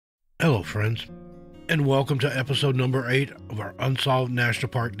Hello, friends, and welcome to episode number 8 of our Unsolved National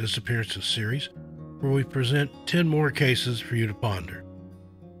Park Disappearances series, where we present 10 more cases for you to ponder.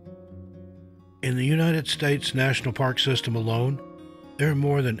 In the United States National Park System alone, there are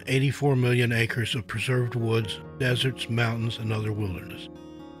more than 84 million acres of preserved woods, deserts, mountains, and other wilderness.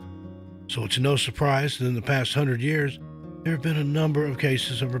 So it's no surprise that in the past 100 years, there have been a number of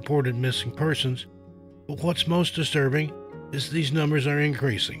cases of reported missing persons, but what's most disturbing is these numbers are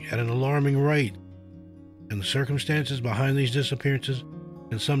increasing at an alarming rate, and the circumstances behind these disappearances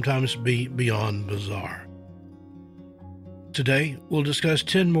can sometimes be beyond bizarre. Today, we'll discuss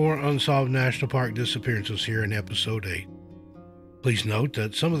 10 more unsolved national park disappearances here in episode 8. Please note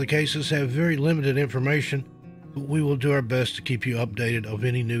that some of the cases have very limited information, but we will do our best to keep you updated of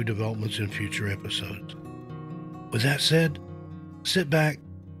any new developments in future episodes. With that said, sit back,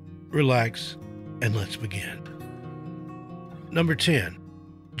 relax, and let's begin. Number 10.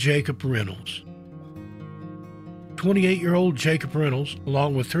 Jacob Reynolds. 28-year-old Jacob Reynolds,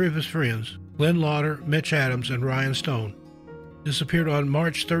 along with 3 of his friends, Glenn Lauder, Mitch Adams, and Ryan Stone, disappeared on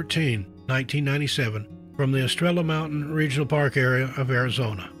March 13, 1997, from the Estrella Mountain Regional Park area of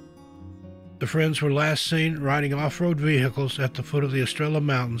Arizona. The friends were last seen riding off-road vehicles at the foot of the Estrella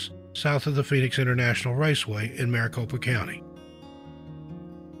Mountains south of the Phoenix International Raceway in Maricopa County.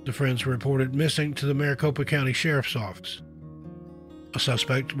 The friends were reported missing to the Maricopa County Sheriff's Office. A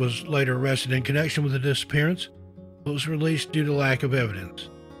suspect was later arrested in connection with the disappearance, but was released due to lack of evidence.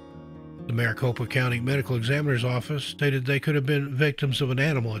 The Maricopa County Medical Examiner's Office stated they could have been victims of an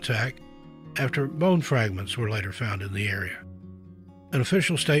animal attack after bone fragments were later found in the area. An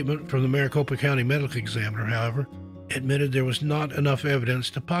official statement from the Maricopa County Medical Examiner, however, admitted there was not enough evidence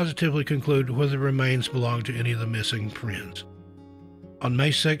to positively conclude whether the remains belonged to any of the missing friends. On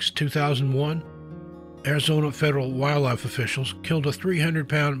May 6, 2001, Arizona federal wildlife officials killed a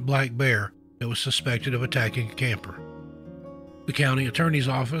 300-pound black bear that was suspected of attacking a camper. The county attorney's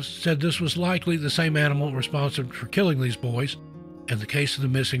office said this was likely the same animal responsible for killing these boys, and the case of the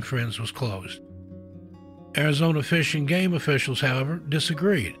missing friends was closed. Arizona Fish and Game officials, however,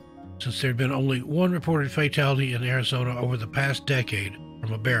 disagreed, since there had been only one reported fatality in Arizona over the past decade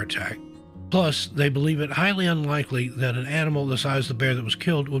from a bear attack. Plus, they believe it highly unlikely that an animal the size of the bear that was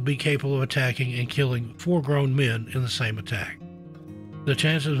killed would be capable of attacking and killing 4 grown men in the same attack. The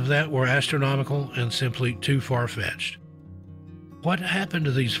chances of that were astronomical and simply too far-fetched. What happened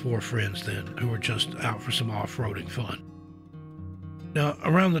to these 4 friends, then, who were just out for some off-roading fun? Now,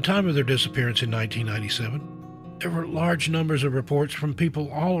 around the time of their disappearance in 1997, there were large numbers of reports from people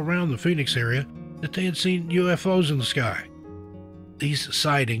all around the Phoenix area that they had seen UFOs in the sky. These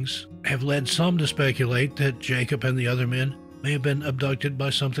sightings have led some to speculate that Jacob and the other men may have been abducted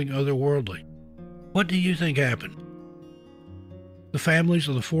by something otherworldly. What do you think happened? The families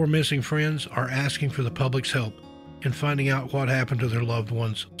of the 4 missing friends are asking for the public's help in finding out what happened to their loved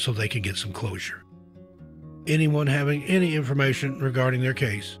ones so they can get some closure. Anyone having any information regarding their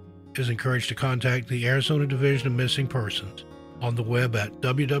case is encouraged to contact the Arizona Division of Missing Persons on the web at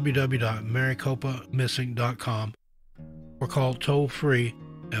www.maricopamissing.com or call toll-free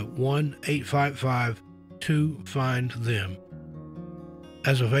at 1-855-2-FIND-THEM.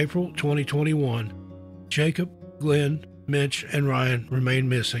 As of April 2021, Jacob, Glenn, Mitch, and Ryan remain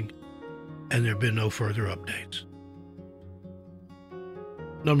missing, and there have been no further updates.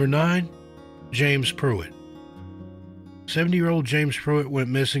 Number 9. James Pruitt. 70-year-old James Pruitt went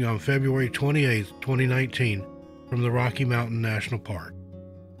missing on February 28, 2019, from the Rocky Mountain National Park.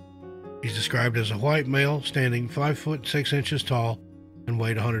 He's described as a white male standing 5 foot 6 inches tall and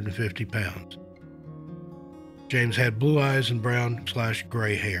weighed 150 pounds. James had blue eyes and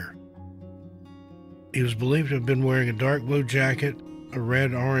brown/gray hair. He was believed to have been wearing a dark blue jacket, a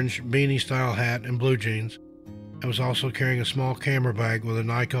red-orange beanie-style hat, and blue jeans, and was also carrying a small camera bag with a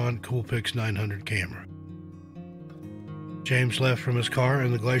Nikon Coolpix 900 camera. James left from his car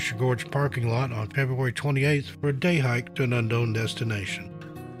in the Glacier Gorge parking lot on February 28th for a day hike to an unknown destination.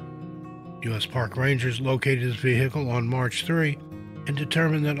 U.S. Park Rangers located his vehicle on March 3 and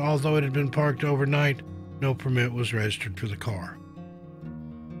determined that although it had been parked overnight, no permit was registered for the car.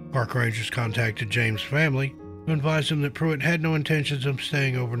 Park Rangers contacted James' family, who advised him that Pruitt had no intentions of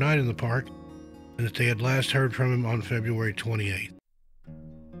staying overnight in the park and that they had last heard from him on February 28th.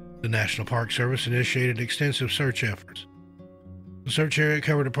 The National Park Service initiated extensive search efforts. The search area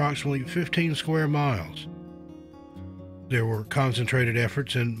covered approximately 15 square miles. There were concentrated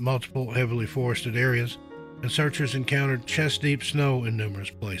efforts in multiple heavily forested areas, and searchers encountered chest-deep snow in numerous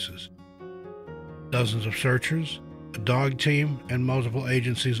places. Dozens of searchers, a dog team, and multiple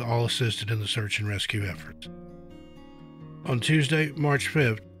agencies all assisted in the search and rescue efforts. On Tuesday, March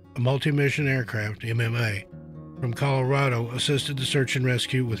 5th, a multi-mission aircraft, MMA, from Colorado assisted the search and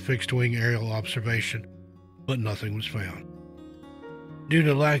rescue with fixed-wing aerial observation, but nothing was found. Due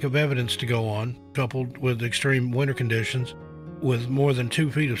to lack of evidence to go on, coupled with extreme winter conditions, with more than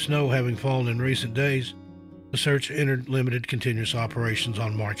 2 feet of snow having fallen in recent days, the search entered limited continuous operations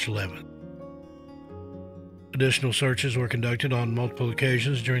on March 11th. Additional searches were conducted on multiple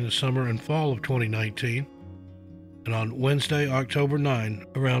occasions during the summer and fall of 2019, and on Wednesday, October 9,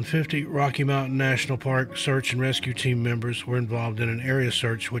 around 50 Rocky Mountain National Park search and rescue team members were involved in an area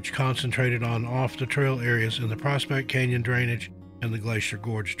search which concentrated on off-the-trail areas in the Prospect Canyon drainage and the Glacier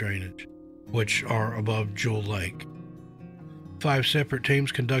Gorge drainage, which are above Jewel Lake. 5 separate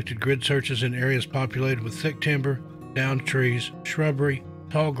teams conducted grid searches in areas populated with thick timber, downed trees, shrubbery,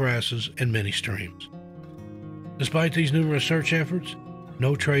 tall grasses, and many streams. Despite these numerous search efforts,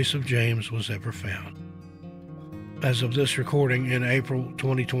 no trace of James was ever found. As of this recording in April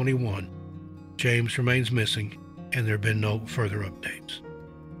 2021, James remains missing, and there have been no further updates.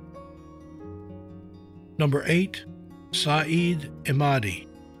 Number 8. Saeed Emadi.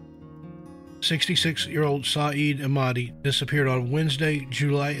 66-year-old Saeed Emadi disappeared on Wednesday,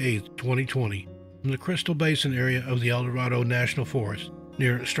 July 8, 2020, from the Crystal Basin area of the El Dorado National Forest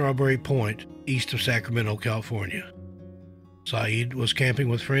near Strawberry Point, east of Sacramento, California. Saeed was camping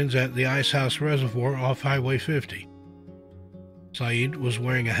with friends at the Ice House Reservoir off Highway 50. Saeed was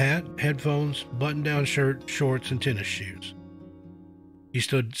wearing a hat, headphones, button-down shirt, shorts, and tennis shoes. He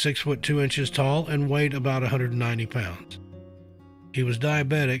stood 6 foot 2 inches tall and weighed about 190 pounds. He was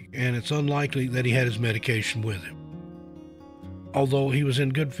diabetic, and it's unlikely that he had his medication with him. Although he was in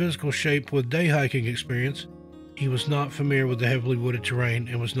good physical shape with day hiking experience, he was not familiar with the heavily wooded terrain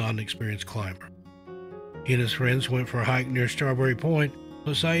and was not an experienced climber. He and his friends went for a hike near Strawberry Point,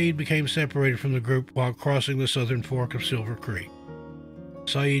 but Saeed became separated from the group while crossing the southern fork of Silver Creek.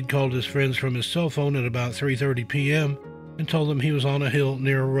 Saeed called his friends from his cell phone at about 3:30 p.m. and told them he was on a hill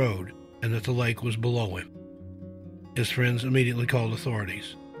near a road and that the lake was below him. His friends immediately called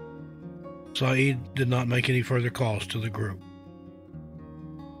authorities. Saeed did not make any further calls to the group.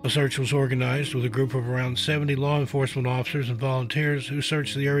 A search was organized with a group of around 70 law enforcement officers and volunteers who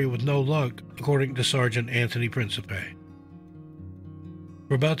searched the area with no luck, according to Sergeant Anthony Principe.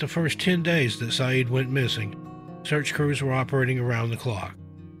 For about the first 10 days that Saeed went missing, search crews were operating around the clock.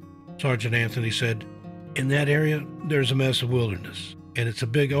 Sergeant Anthony said, "In that area, there's a mess of wilderness, and it's a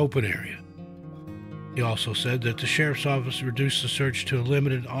big open area." He also said that the sheriff's office reduced the search to a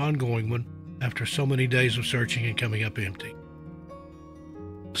limited, ongoing one after so many days of searching and coming up empty.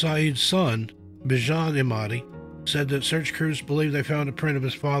 Saeed's son, Bijan Emadi, said that search crews believe they found a print of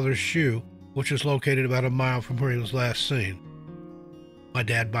his father's shoe, which was located about a mile from where he was last seen. "My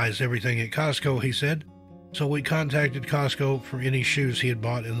dad buys everything at Costco," he said, so we contacted Costco for any shoes he had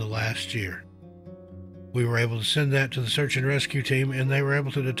bought in the last year. We were able to send that to the search and rescue team, and they were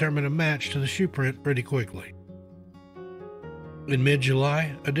able to determine a match to the shoe print pretty quickly. In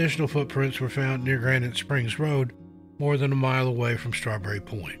mid-July, additional footprints were found near Granite Springs Road, more than a mile away from Strawberry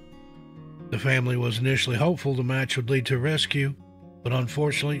Point. The family was initially hopeful the match would lead to a rescue, but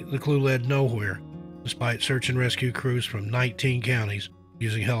unfortunately the clue led nowhere, despite search and rescue crews from 19 counties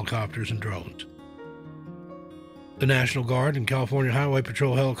using helicopters and drones. The National Guard and California Highway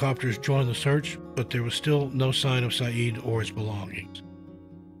Patrol helicopters joined the search, but there was still no sign of Saeed or his belongings.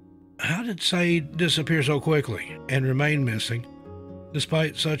 How did Saeed disappear so quickly and remain missing,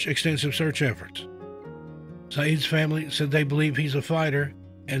 despite such extensive search efforts? Saeed's family said they believe he's a fighter,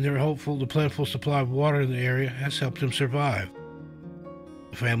 and they're hopeful the plentiful supply of water in the area has helped him survive.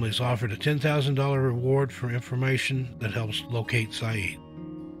 The family has offered a $10,000 reward for information that helps locate Saeed.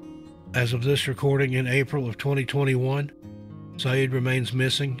 As of this recording in April of 2021, Saeed remains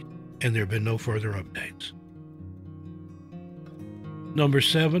missing, and there have been no further updates. Number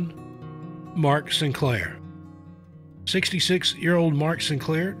 7. Mark Sinclair. 66-year-old Mark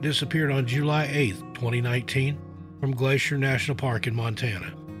Sinclair disappeared on July 8, 2019, from Glacier National Park in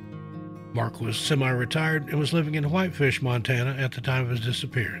Montana. Mark was semi-retired and was living in Whitefish, Montana at the time of his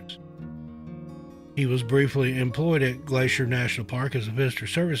disappearance. He was briefly employed at Glacier National Park as a visitor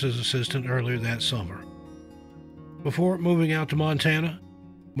services assistant earlier that summer. Before moving out to Montana,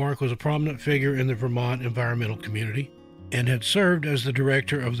 Mark was a prominent figure in the Vermont environmental community and had served as the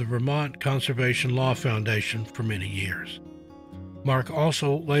director of the Vermont Conservation Law Foundation for many years. Mark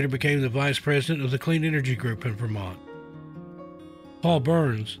also later became the vice president of the Clean Energy Group in Vermont. Paul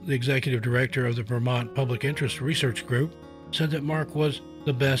Burns, the executive director of the Vermont Public Interest Research Group, said that Mark was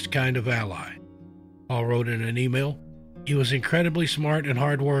the best kind of ally. Paul wrote in an email, "He was incredibly smart and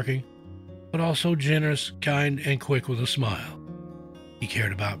hardworking, but also generous, kind, and quick with a smile. He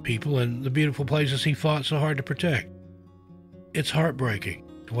cared about people and the beautiful places he fought so hard to protect. It's heartbreaking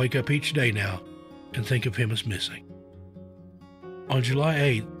to wake up each day now and think of him as missing. On July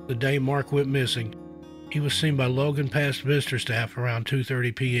 8th, the day Mark went missing, he was seen by Logan Pass visitor staff around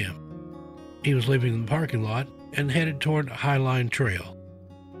 2:30 p.m. He was leaving the parking lot and headed toward Highline Trail.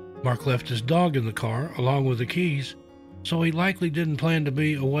 Mark left his dog in the car along with the keys, so he likely didn't plan to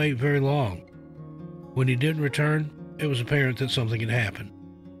be away very long. When he didn't return, it was apparent that something had happened.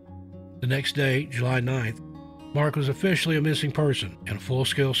 The next day, July 9th, Mark was officially a missing person and a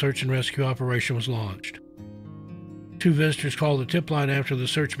full-scale search and rescue operation was launched. 2 visitors called the tip line after the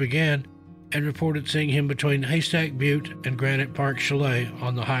search began and reported seeing him between Haystack Butte and Granite Park Chalet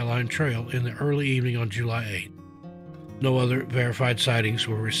on the Highline Trail in the early evening on July 8th. No other verified sightings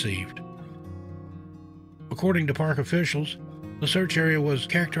were received. According to park officials, the search area was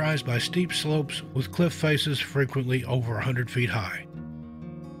characterized by steep slopes with cliff faces frequently over 100 feet high.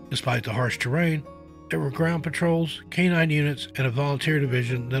 Despite the harsh terrain, there were ground patrols, canine units, and a volunteer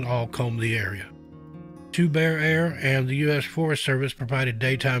division that all combed the area. 2 Bear Air and the U.S. Forest Service provided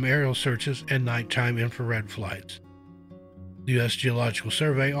daytime aerial searches and nighttime infrared flights. The U.S. Geological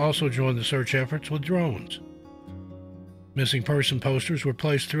Survey also joined the search efforts with drones. Missing person posters were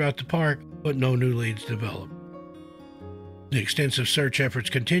placed throughout the park, but no new leads developed. The extensive search efforts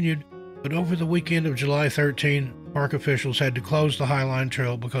continued, but over the weekend of July 13, park officials had to close the Highline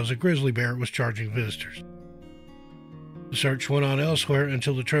Trail because a grizzly bear was charging visitors. The search went on elsewhere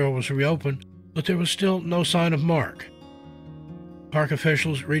until the trail was reopened, but there was still no sign of Mark. Park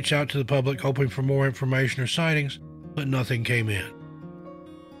officials reached out to the public hoping for more information or sightings, but nothing came in.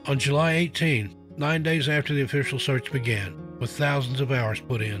 On July 18, 9 days after the official search began, with thousands of hours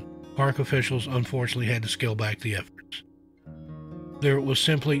put in, park officials unfortunately had to scale back the efforts. There was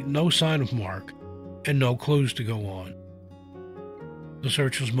simply no sign of Mark and no clues to go on. The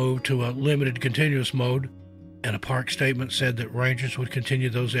search was moved to a limited continuous mode, and a park statement said that rangers would continue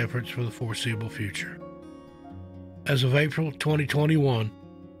those efforts for the foreseeable future. As of April 2021,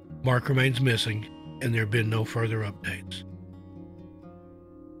 Mark remains missing, and there have been no further updates.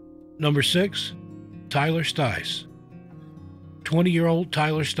 Number 6, Tyler Stice. 20-year-old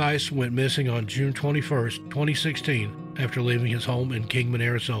Tyler Stice went missing on June 21, 2016, after leaving his home in Kingman,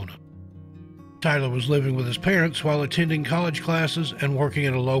 Arizona. Tyler was living with his parents while attending college classes and working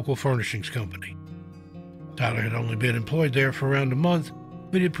at a local furnishings company. Tyler had only been employed there for around a month,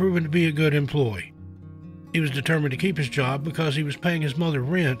 but he had proven to be a good employee. He was determined to keep his job because he was paying his mother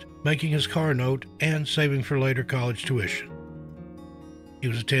rent, making his car note, and saving for later college tuition. He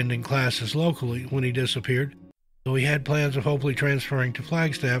was attending classes locally when he disappeared, so he had plans of hopefully transferring to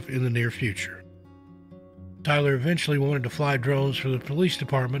Flagstaff in the near future. Tyler eventually wanted to fly drones for the police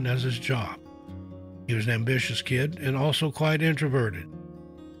department as his job. He was an ambitious kid and also quite introverted.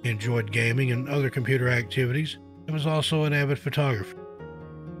 He enjoyed gaming and other computer activities and was also an avid photographer.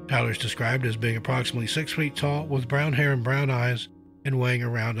 Tyler is described as being approximately 6 feet tall with brown hair and brown eyes and weighing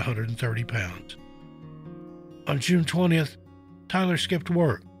around 130 pounds. On June 20th, Tyler skipped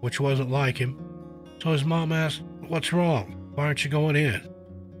work, which wasn't like him, so his mom asked, "What's wrong? Why aren't you going in?"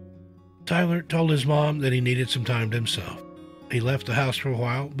 Tyler told his mom that he needed some time to himself. He left the house for a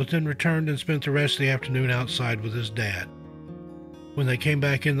while, but then returned and spent the rest of the afternoon outside with his dad. When they came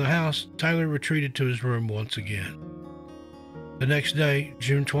back in the house, Tyler retreated to his room once again. The next day,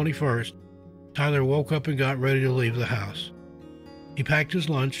 June 21st, Tyler woke up and got ready to leave the house. He packed his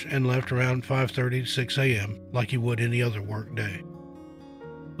lunch and left around 5:30 to 6 a.m. like he would any other work day.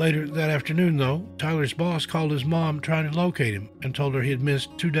 Later that afternoon, though, Tyler's boss called his mom trying to locate him and told her he had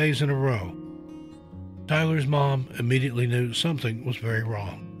missed 2 days in a row. Tyler's mom immediately knew something was very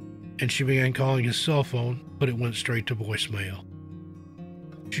wrong, and she began calling his cell phone, but it went straight to voicemail.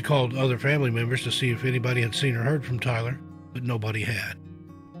 She called other family members to see if anybody had seen or heard from Tyler, but nobody had.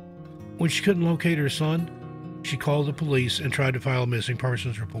 When she couldn't locate her son, she called the police and tried to file a missing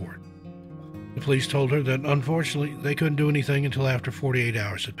persons report. The police told her that unfortunately they couldn't do anything until after 48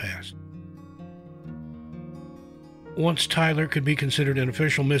 hours had passed. Once Tyler could be considered an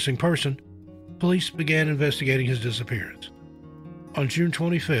official missing person, police began investigating his disappearance. On June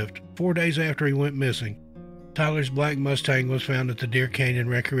 25th, 4 days after he went missing, Tyler's black Mustang was found at the Deer Canyon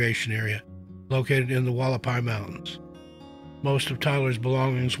Recreation Area, located in the Wallapai Mountains. Most of Tyler's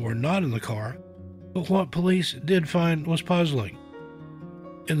belongings were not in the car, but what police did find was puzzling.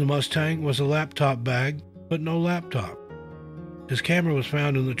 In the Mustang was a laptop bag, but no laptop. His camera was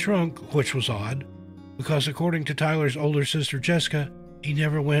found in the trunk, which was odd, because according to Tyler's older sister Jessica, he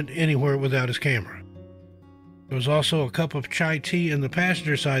never went anywhere without his camera. There was also a cup of chai tea in the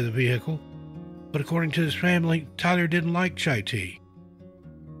passenger side of the vehicle, but according to his family, Tyler didn't like chai tea.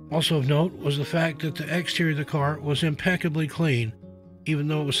 Also of note was the fact that the exterior of the car was impeccably clean, even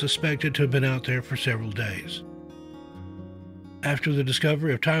though it was suspected to have been out there for several days. After the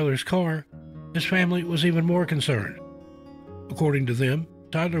discovery of Tyler's car, his family was even more concerned. According to them,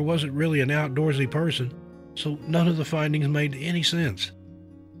 Tyler wasn't really an outdoorsy person, so none of the findings made any sense.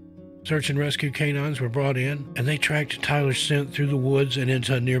 Search and rescue canines were brought in, and they tracked Tyler's scent through the woods and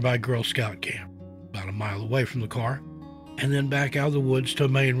into a nearby Girl Scout camp, about a mile away from the car, and then back out of the woods to a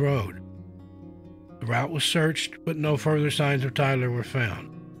main road. The route was searched, but no further signs of Tyler were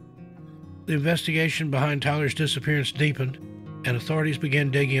found. The investigation behind Tyler's disappearance deepened, and authorities began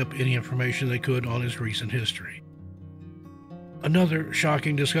digging up any information they could on his recent history. Another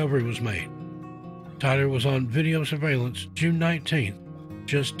shocking discovery was made. Tyler was on video surveillance June 19th,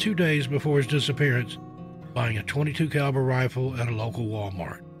 just 2 days before his disappearance, buying a .22 caliber rifle at a local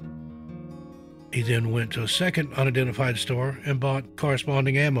Walmart. He then went to a second unidentified store and bought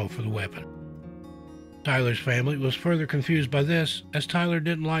corresponding ammo for the weapon. Tyler's family was further confused by this, as Tyler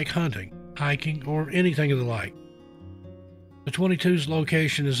didn't like hunting, hiking, or anything of the like. The .22's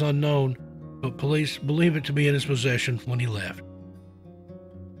location is unknown, but police believe it to be in his possession when he left.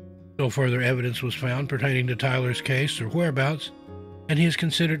 No further evidence was found pertaining to Tyler's case or whereabouts, and he is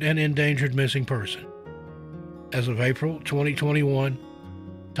considered an endangered missing person. As of April 2021,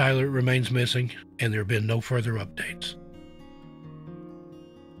 Tyler remains missing, and there have been no further updates.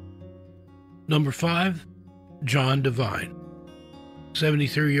 Number 5. John Devine.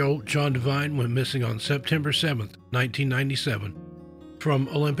 73-year-old John Devine went missing on September 7, 1997, from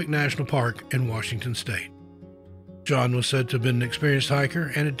Olympic National Park in Washington State. John was said to have been an experienced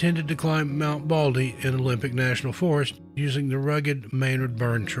hiker and intended to climb Mount Baldy in Olympic National Forest using the rugged Maynard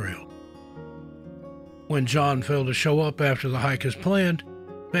Burn Trail. When John failed to show up after the hike as planned,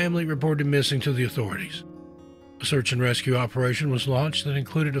 family reported missing to the authorities. A search and rescue operation was launched that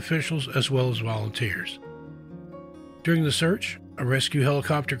included officials as well as volunteers. During the search, a rescue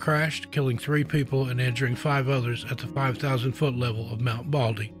helicopter crashed, killing 3 people and injuring 5 others at the 5,000-foot level of Mount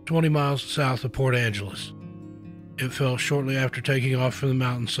Baldy, 20 miles south of Port Angeles. It fell shortly after taking off from the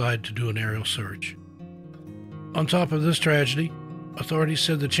mountainside to do an aerial search. On top of this tragedy, authorities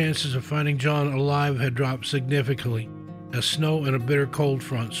said the chances of finding John alive had dropped significantly as snow and a bitter cold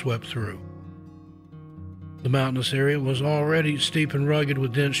front swept through. The mountainous area was already steep and rugged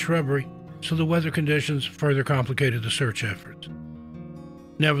with dense shrubbery, so the weather conditions further complicated the search efforts.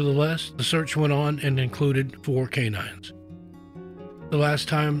 Nevertheless, the search went on and included 4 canines. The last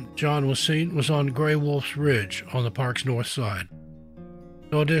time John was seen was on Gray Wolf's Ridge on the park's north side.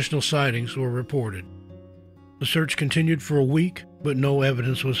 No additional sightings were reported. The search continued for a week, but no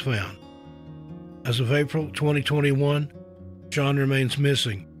evidence was found. As of April 2021, John remains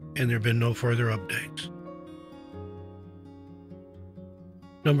missing, and there have been no further updates.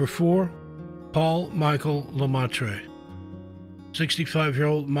 Number 4. Paul Michael Lemaitre.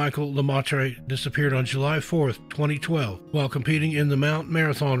 65-year-old Michael Lemaitre disappeared on July 4, 2012, while competing in the Mount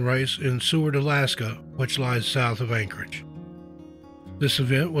Marathon race in Seward, Alaska, which lies south of Anchorage. This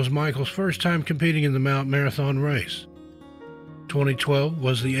event was Michael's first time competing in the Mount Marathon race. 2012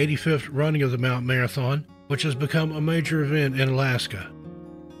 was the 85th running of the Mount Marathon, which has become a major event in Alaska.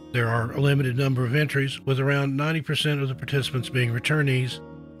 There are a limited number of entries, with around 90% of the participants being returnees,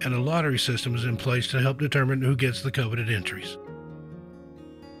 and a lottery system is in place to help determine who gets the coveted entries.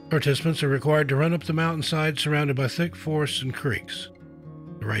 Participants are required to run up the mountainside surrounded by thick forests and creeks.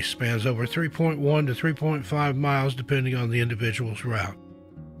 The race spans over 3.1 to 3.5 miles depending on the individual's route.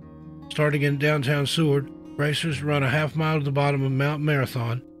 Starting in downtown Seward, racers run a half mile to the bottom of Mount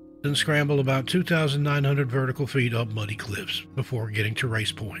Marathon, then scramble about 2,900 vertical feet up muddy cliffs before getting to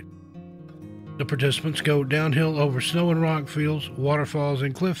race point. The participants go downhill over snow and rock fields, waterfalls,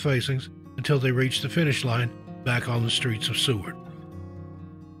 and cliff facings until they reach the finish line back on the streets of Seward.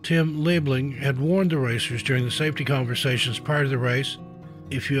 Tim Liebling had warned the racers during the safety conversations prior to the race,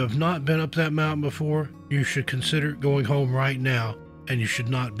 "If you have not been up that mountain before, you should consider going home right now, and you should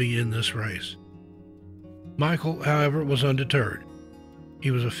not be in this race." Michael, however, was undeterred.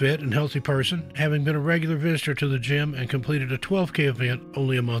 He was a fit and healthy person, having been a regular visitor to the gym and completed a 12K event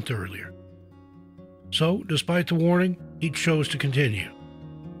only a month earlier. So, despite the warning, he chose to continue.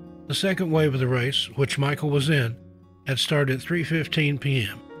 The second wave of the race, which Michael was in, had started at 3:15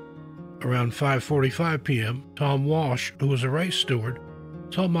 p.m. Around 5:45 p.m., Tom Walsh, who was a race steward,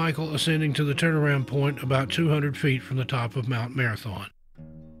 saw Michael ascending to the turnaround point about 200 feet from the top of Mount Marathon.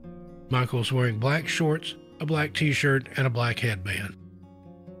 Michael was wearing black shorts, a black t-shirt, and a black headband.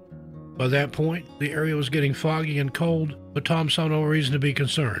 By that point, the area was getting foggy and cold, but Tom saw no reason to be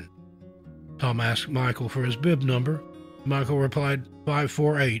concerned. Tom asked Michael for his bib number, Michael replied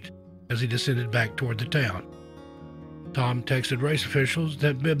 548 as he descended back toward the town. Tom texted race officials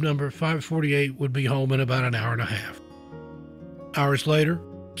that bib number 548 would be home in about an hour and a half. Hours later,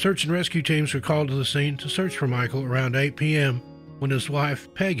 search and rescue teams were called to the scene to search for Michael around 8 p.m. when his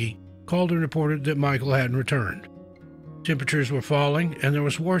wife, Peggy, called and reported that Michael hadn't returned. Temperatures were falling and there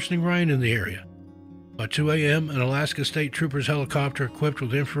was worsening rain in the area. By 2 a.m., an Alaska State Troopers helicopter equipped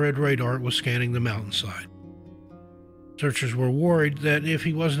with infrared radar was scanning the mountainside. Searchers were worried that if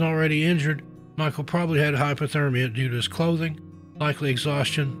he wasn't already injured, Michael probably had hypothermia due to his clothing, likely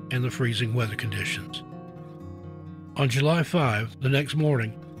exhaustion, and the freezing weather conditions. On July 5, the next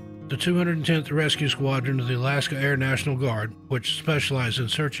morning, the 210th Rescue Squadron of the Alaska Air National Guard, which specialized in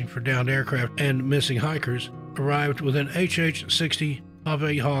searching for downed aircraft and missing hikers, arrived with an HH-60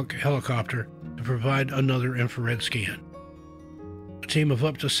 Pave Hawk helicopter to provide another infrared scan. A team of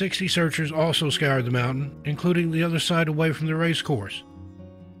up to 60 searchers also scoured the mountain, including the other side away from the race course.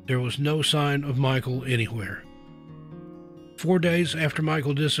 There was no sign of Michael anywhere. 4 days after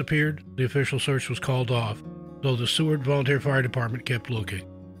Michael disappeared, the official search was called off, though the Seward Volunteer Fire Department kept looking.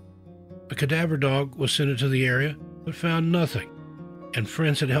 A cadaver dog was sent into the area, but found nothing, and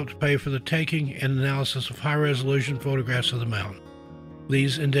friends had helped pay for the taking and analysis of high-resolution photographs of the mountain.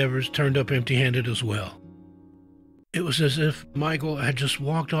 These endeavors turned up empty-handed as well. It was as if Michael had just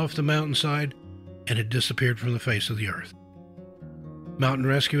walked off the mountainside and had disappeared from the face of the earth. Mountain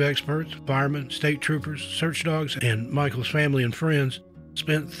rescue experts, firemen, state troopers, search dogs, and Michael's family and friends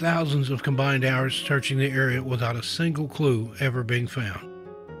spent thousands of combined hours searching the area without a single clue ever being found.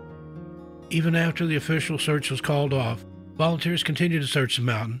 Even after the official search was called off, volunteers continued to search the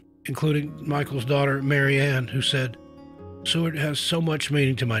mountain, including Michael's daughter, Mary Ann, who said, "Seward has so much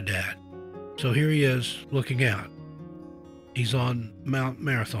meaning to my dad. So here he is, looking out. He's on Mount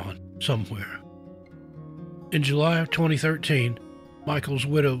Marathon somewhere." In July of 2013, Michael's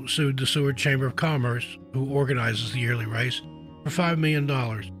widow sued the Seward Chamber of Commerce, who organizes the yearly race, for $5 million,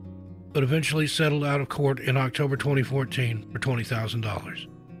 but eventually settled out of court in October 2014 for $20,000.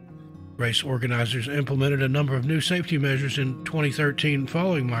 Race organizers implemented a number of new safety measures in 2013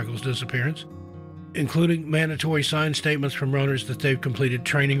 following Michael's disappearance, including mandatory signed statements from runners that they've completed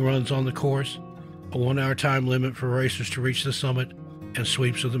training runs on the course, a 1-hour time limit for racers to reach the summit, and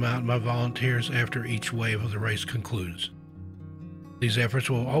sweeps of the mountain by volunteers after each wave of the race concludes. These efforts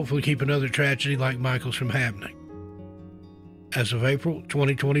will hopefully keep another tragedy like Michael's from happening. As of April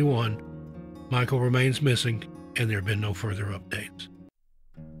 2021, Michael remains missing, and there have been no further updates.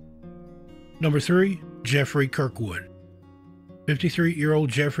 Number 3, Jeffrey Kirkwood. 53-year-old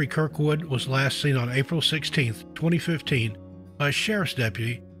Jeffrey Kirkwood was last seen on April 16, 2015, by a sheriff's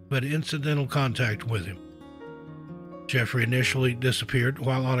deputy who had incidental contact with him. Jeffrey initially disappeared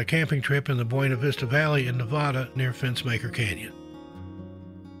while on a camping trip in the Buena Vista Valley in Nevada near Fencemaker Canyon.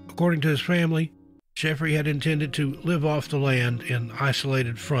 According to his family, Jeffrey had intended to live off the land in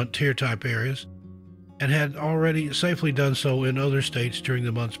isolated frontier-type areas and had already safely done so in other states during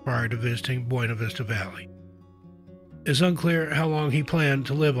the months prior to visiting Buena Vista Valley. It's unclear how long he planned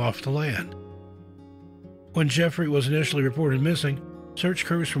to live off the land. When Jeffrey was initially reported missing, search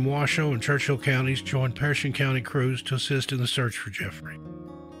crews from Washoe and Churchill counties joined Pershing County crews to assist in the search for Jeffrey.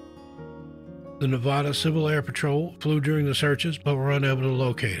 The Nevada Civil Air Patrol flew during the searches but were unable to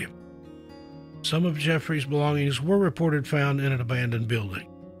locate him. Some of Jeffrey's belongings were reported found in an abandoned building.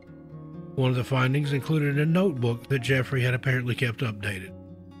 One of the findings included a notebook that Jeffrey had apparently kept updated.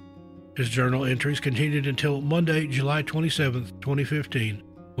 His journal entries continued until Monday, July 27, 2015,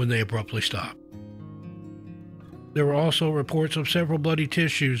 when they abruptly stopped. There were also reports of several bloody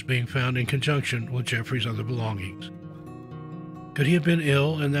tissues being found in conjunction with Jeffrey's other belongings. Could he have been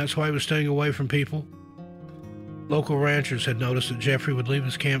ill and that's why he was staying away from people? Local ranchers had noticed that Jeffrey would leave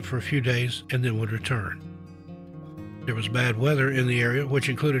his camp for a few days and then would return. There was bad weather in the area, which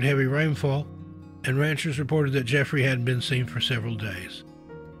included heavy rainfall, and ranchers reported that Jeffrey hadn't been seen for several days.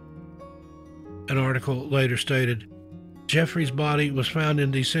 An article later stated, Jeffrey's body was found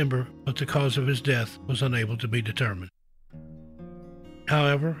in December, but the cause of his death was unable to be determined.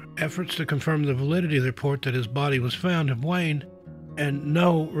 However, efforts to confirm the validity of the report that his body was found have waned, and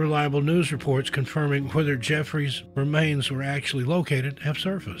no reliable news reports confirming whether Jeffrey's remains were actually located have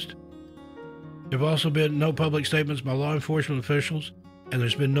surfaced. There have also been no public statements by law enforcement officials, and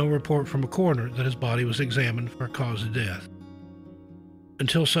there's been no report from a coroner that his body was examined for a cause of death.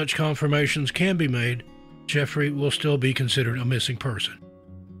 Until such confirmations can be made, Jeffrey will still be considered a missing person.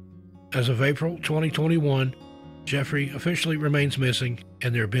 As of April 2021, Jeffrey officially remains missing,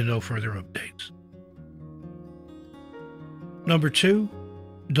 and there have been no further updates. Number 2,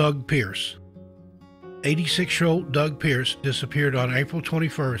 Doug Pierce. 86-year-old Doug Pierce disappeared on April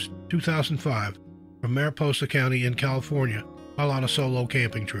 21, 2005, from Mariposa County in California while on a solo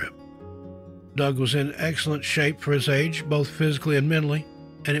camping trip. Doug was in excellent shape for his age, both physically and mentally,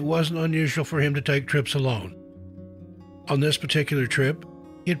 and it wasn't unusual for him to take trips alone. On this particular trip,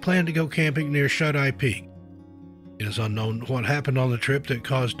 he had planned to go camping near Shut-Eye Peak. It is unknown what happened on the trip that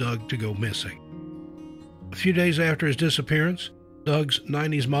caused Doug to go missing. A few days after his disappearance, Doug's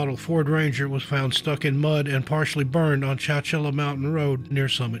 90s model Ford Ranger was found stuck in mud and partially burned on Chowchilla Mountain Road near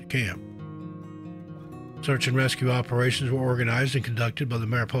Summit Camp. Search and rescue operations were organized and conducted by the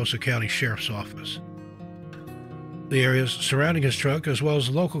Mariposa County Sheriff's Office. The areas surrounding his truck, as well as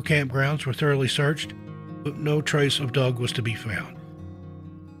the local campgrounds, were thoroughly searched, but no trace of Doug was to be found.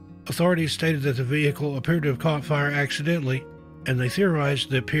 Authorities stated that the vehicle appeared to have caught fire accidentally, and they theorized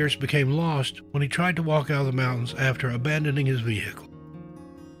that Pierce became lost when he tried to walk out of the mountains after abandoning his vehicle.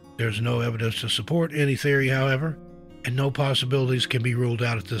 There is no evidence to support any theory, however, and no possibilities can be ruled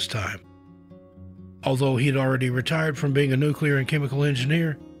out at this time. Although he had already retired from being a nuclear and chemical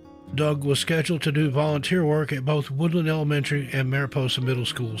engineer, Doug was scheduled to do volunteer work at both Woodland Elementary and Mariposa Middle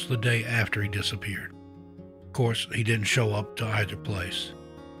Schools the day after he disappeared. Of course, he didn't show up to either place.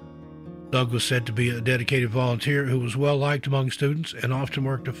 Doug was said to be a dedicated volunteer who was well liked among students and often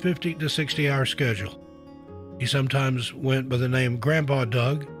worked a 50 to 60-hour schedule. He sometimes went by the name Grandpa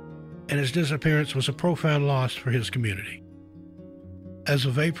Doug, and his disappearance was a profound loss for his community. As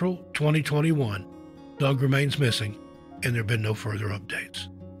of April 2021, Doug remains missing, and there have been no further updates.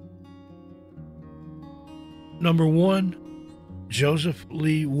 Number 1. Joseph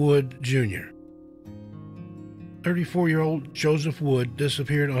Lee Wood, Jr. 34-year-old Joseph Wood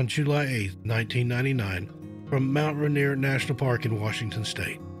disappeared on July 8, 1999, from Mount Rainier National Park in Washington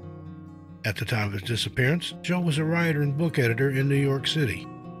State. At the time of his disappearance, Joe was a writer and book editor in New York City.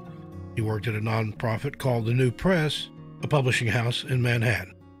 He worked at a nonprofit called The New Press, a publishing house in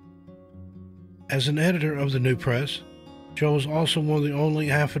Manhattan. As an editor of The New Press, Joe was also one of the only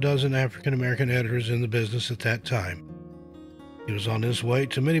half a dozen African-American editors in the business at that time. He was on his way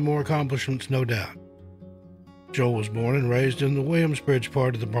to many more accomplishments, no doubt. Joe was born and raised in the Williamsbridge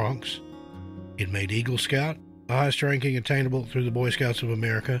part of the Bronx. He had made Eagle Scout, the highest ranking attainable through the Boy Scouts of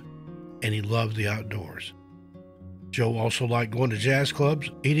America, and he loved the outdoors. Joe also liked going to jazz clubs,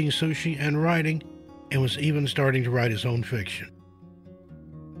 eating sushi, and writing, and was even starting to write his own fiction.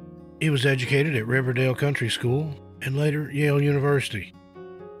 He was educated at Riverdale Country School and later Yale University.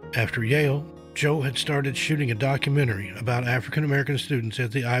 After Yale, Joe had started shooting a documentary about African-American students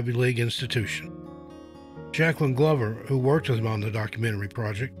at the Ivy League institution. Jacqueline Glover, who worked with him on the documentary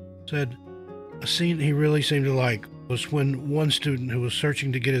project, said a scene he really seemed to like was when one student who was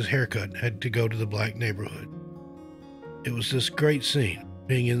searching to get his haircut had to go to the black neighborhood. It was this great scene,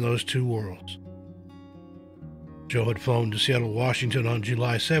 being in those two worlds. Joe had flown to Seattle, Washington on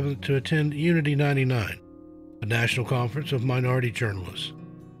July 7th to attend Unity 99, a national conference of minority journalists.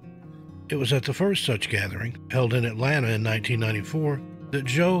 It was at the first such gathering, held in Atlanta in 1994, that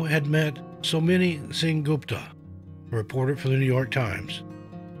Joe had met Somini Singh Gupta, a reporter for the New York Times.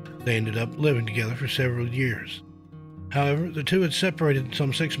 They ended up living together for several years. However, the two had separated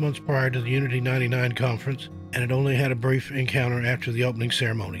some 6 months prior to the Unity 99 conference and had only had a brief encounter after the opening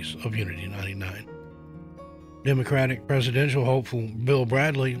ceremonies of Unity 99. Democratic presidential hopeful Bill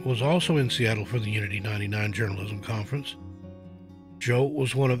Bradley was also in Seattle for the Unity 99 Journalism Conference. Joe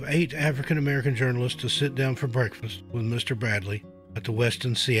was one of 8 African-American journalists to sit down for breakfast with Mr. Bradley at the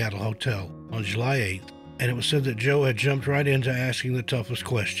Westin Seattle Hotel on July 8th, and it was said that Joe had jumped right into asking the toughest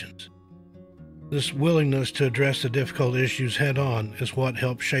questions. This willingness to address the difficult issues head-on is what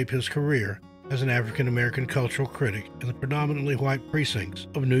helped shape his career as an African-American cultural critic in the predominantly white precincts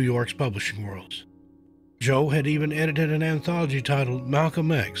of New York's publishing worlds. Joe had even edited an anthology titled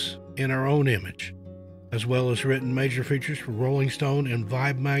Malcolm X in Our Own Image, as well as written major features for Rolling Stone and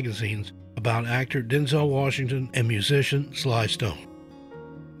Vibe magazines about actor Denzel Washington and musician Sly Stone.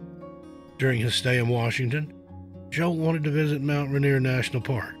 During his stay in Washington, Joe wanted to visit Mount Rainier National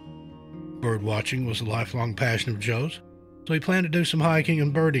Park. Bird watching was a lifelong passion of Joe's, so he planned to do some hiking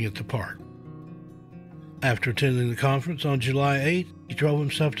and birding at the park. After attending the conference on July 8, he drove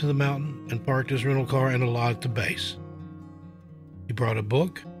himself to the mountain and parked his rental car in a lot at the base. He brought a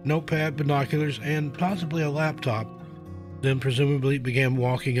book, notepad, binoculars, and possibly a laptop, then presumably began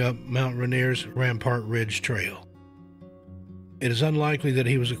walking up Mount Rainier's Rampart Ridge Trail. It is unlikely that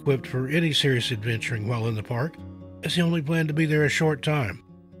he was equipped for any serious adventuring while in the park, as he only planned to be there a short time.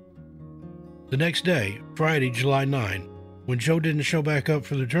 The next day, Friday, July 9, when Joe didn't show back up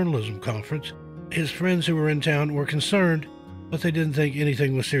for the journalism conference, his friends who were in town were concerned but they didn't think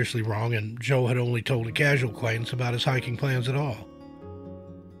anything was seriously wrong, and Joe had only told a casual acquaintance about his hiking plans at all.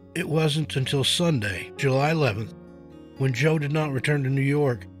 It wasn't until Sunday, July 11th, when Joe did not return to New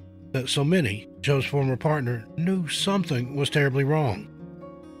York, that Smoky, Joe's former partner, knew something was terribly wrong.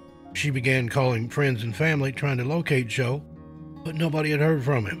 She began calling friends and family trying to locate Joe, but nobody had heard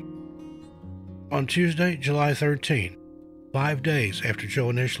from him. On Tuesday, July 13th, 5 days after Joe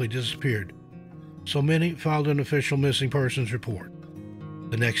initially disappeared, Smoky filed an official missing persons report.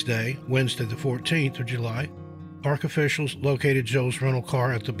 The next day, Wednesday the 14th of July, park officials located Joe's rental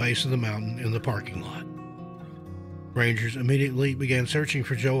car at the base of the mountain in the parking lot. Rangers immediately began searching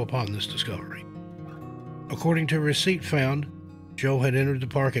for Joe upon this discovery. According to a receipt found, Joe had entered the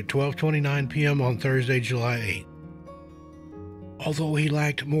park at 12:29 p.m. on Thursday, July 8th. Although he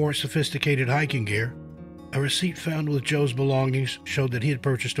lacked more sophisticated hiking gear, a receipt found with Joe's belongings showed that he had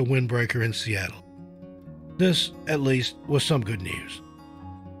purchased a windbreaker in Seattle. This, at least, was some good news.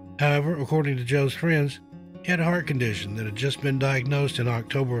 However, according to Joe's friends, he had a heart condition that had just been diagnosed in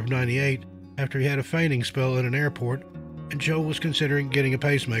October of '98 after he had a fainting spell at an airport, and Joe was considering getting a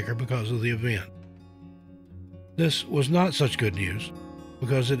pacemaker because of the event. This was not such good news,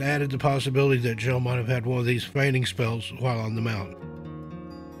 because it added the possibility that Joe might have had one of these fainting spells while on the mountain.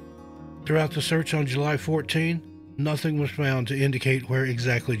 Throughout the search on July 14, nothing was found to indicate where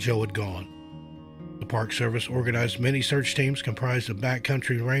exactly Joe had gone. The Park Service organized many search teams comprised of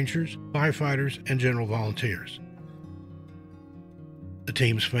backcountry rangers, firefighters, and general volunteers. The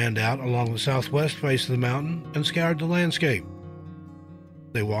teams fanned out along the southwest face of the mountain and scoured the landscape.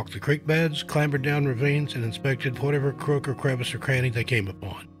 They walked the creek beds, clambered down ravines, and inspected whatever crook or crevice or cranny they came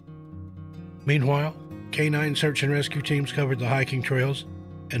upon. Meanwhile, K-9 search and rescue teams covered the hiking trails,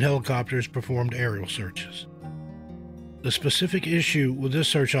 and helicopters performed aerial searches. The specific issue with this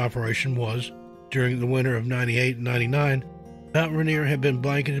search operation was, during the winter of '98 and '99, Mount Rainier had been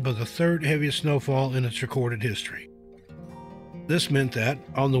blanketed by the third heaviest snowfall in its recorded history. This meant that,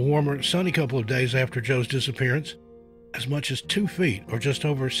 on the warmer, sunny couple of days after Joe's disappearance, as much as 2 feet, or just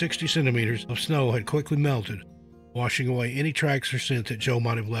over 60 centimeters, of snow had quickly melted, washing away any tracks or scent that Joe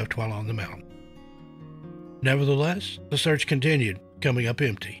might have left while on the mountain. Nevertheless, the search continued, coming up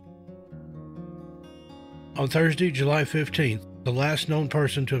empty. On Thursday, July 15th, the last known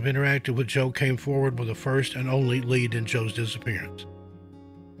person to have interacted with Joe came forward with the first and only lead in Joe's disappearance.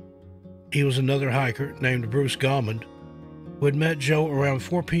 He was another hiker named Bruce Galmond, who had met Joe around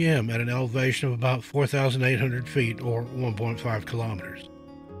 4 p.m. at an elevation of about 4,800 feet, or 1.5 kilometers.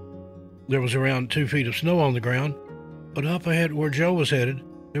 There was around 2 feet of snow on the ground, but up ahead where Joe was headed,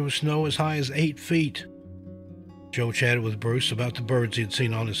 there was snow as high as 8 feet. Joe chatted with Bruce about the birds he had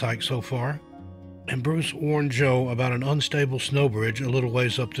seen on his hike so far, and Bruce warned Joe about an unstable snow bridge a little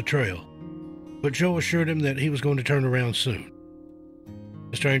ways up the trail, but Joe assured him that he was going to turn around soon.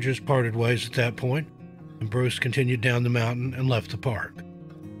 The strangers parted ways at that point, and Bruce continued down the mountain and left the park.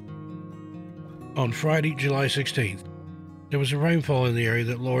 On Friday, July 16th, there was a rainfall in the area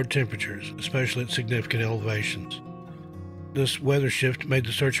that lowered temperatures, especially at significant elevations. This weather shift made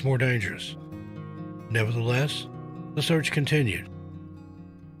the search more dangerous. Nevertheless, the search continued.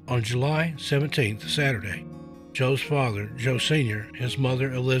 On July 17th, Saturday, Joe's father, Joe Sr., his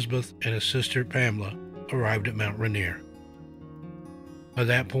mother, Elizabeth, and his sister, Pamela, arrived at Mount Rainier. By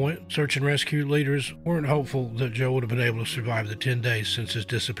that point, search and rescue leaders weren't hopeful that Joe would have been able to survive the 10 days since his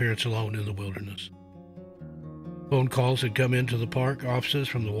disappearance alone in the wilderness. Phone calls had come into the park offices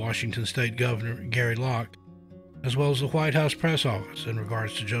from the Washington State Governor, Gary Locke, as well as the White House press office in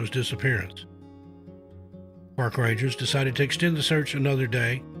regards to Joe's disappearance. Park rangers decided to extend the search another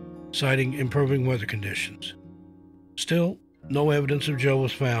day, citing improving weather conditions. Still, no evidence of Joe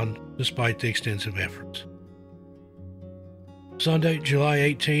was found despite the extensive efforts. Sunday, July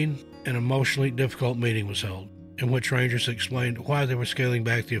 18, an emotionally difficult meeting was held, in which rangers explained why they were scaling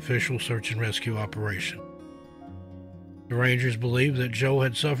back the official search and rescue operation. The rangers believed that Joe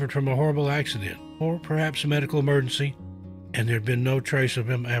had suffered from a horrible accident, or perhaps a medical emergency, and there had been no trace of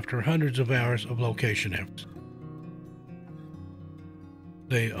him after hundreds of hours of location efforts.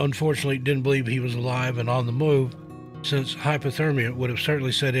 They unfortunately didn't believe he was alive and on the move, since hypothermia would have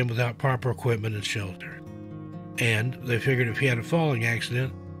certainly set in without proper equipment and shelter. And they figured if he had a falling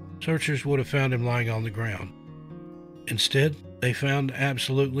accident, searchers would have found him lying on the ground. Instead, they found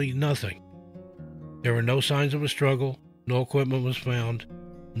absolutely nothing. There were no signs of a struggle, no equipment was found,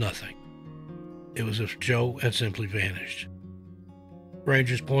 nothing. It was as if Joe had simply vanished.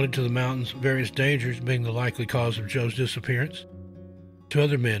 Rangers pointed to the mountain's various dangers being the likely cause of Joe's disappearance. 2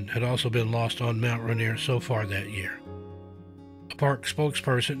 other men had also been lost on Mount Rainier so far that year. A Park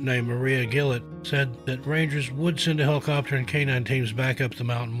spokesperson named Maria Gillett said that rangers would send a helicopter and canine teams back up the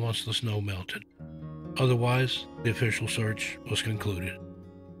mountain once the snow melted. Otherwise, the official search was concluded.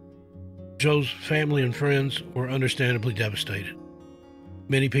 Joe's family and friends were understandably devastated.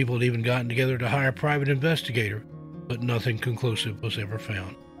 Many people had even gotten together to hire a private investigator, but nothing conclusive was ever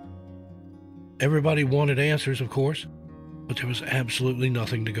found. Everybody wanted answers, of course, but there was absolutely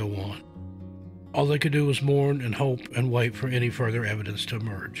nothing to go on. All they could do was mourn and hope and wait for any further evidence to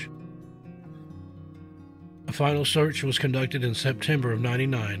emerge. A final search was conducted in September of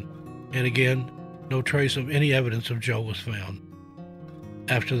 '99, and again, no trace of any evidence of Joe was found.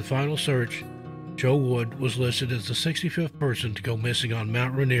 After the final search, Joe Wood was listed as the 65th person to go missing on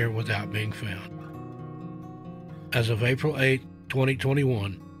Mount Rainier without being found. As of April 8,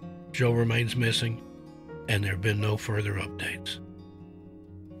 2021, Joe remains missing, and there have been no further updates.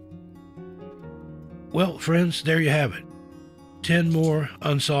 Well, friends, there you have it. 10 more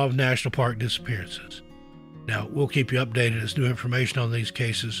unsolved national park disappearances. Now, we'll keep you updated as new information on these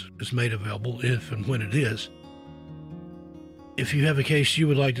cases is made available, if and when it is. If you have a case you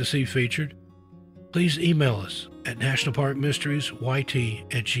would like to see featured, please email us at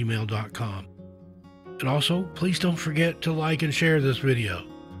NationalParkMysteriesYT@gmail.com. And also, please don't forget to like and share this video.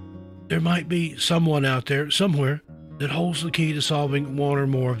 There might be someone out there, somewhere, that holds the key to solving one or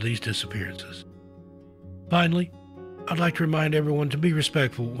more of these disappearances. Finally, I'd like to remind everyone to be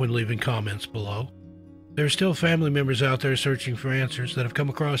respectful when leaving comments below. There are still family members out there searching for answers that have come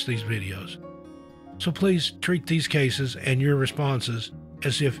across these videos. So please treat these cases and your responses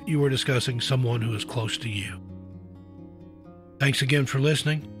as if you were discussing someone who is close to you. Thanks again for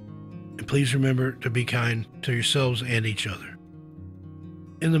listening, and please remember to be kind to yourselves and each other.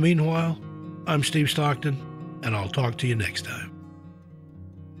 In the meanwhile, I'm Steve Stockton, and I'll talk to you next time.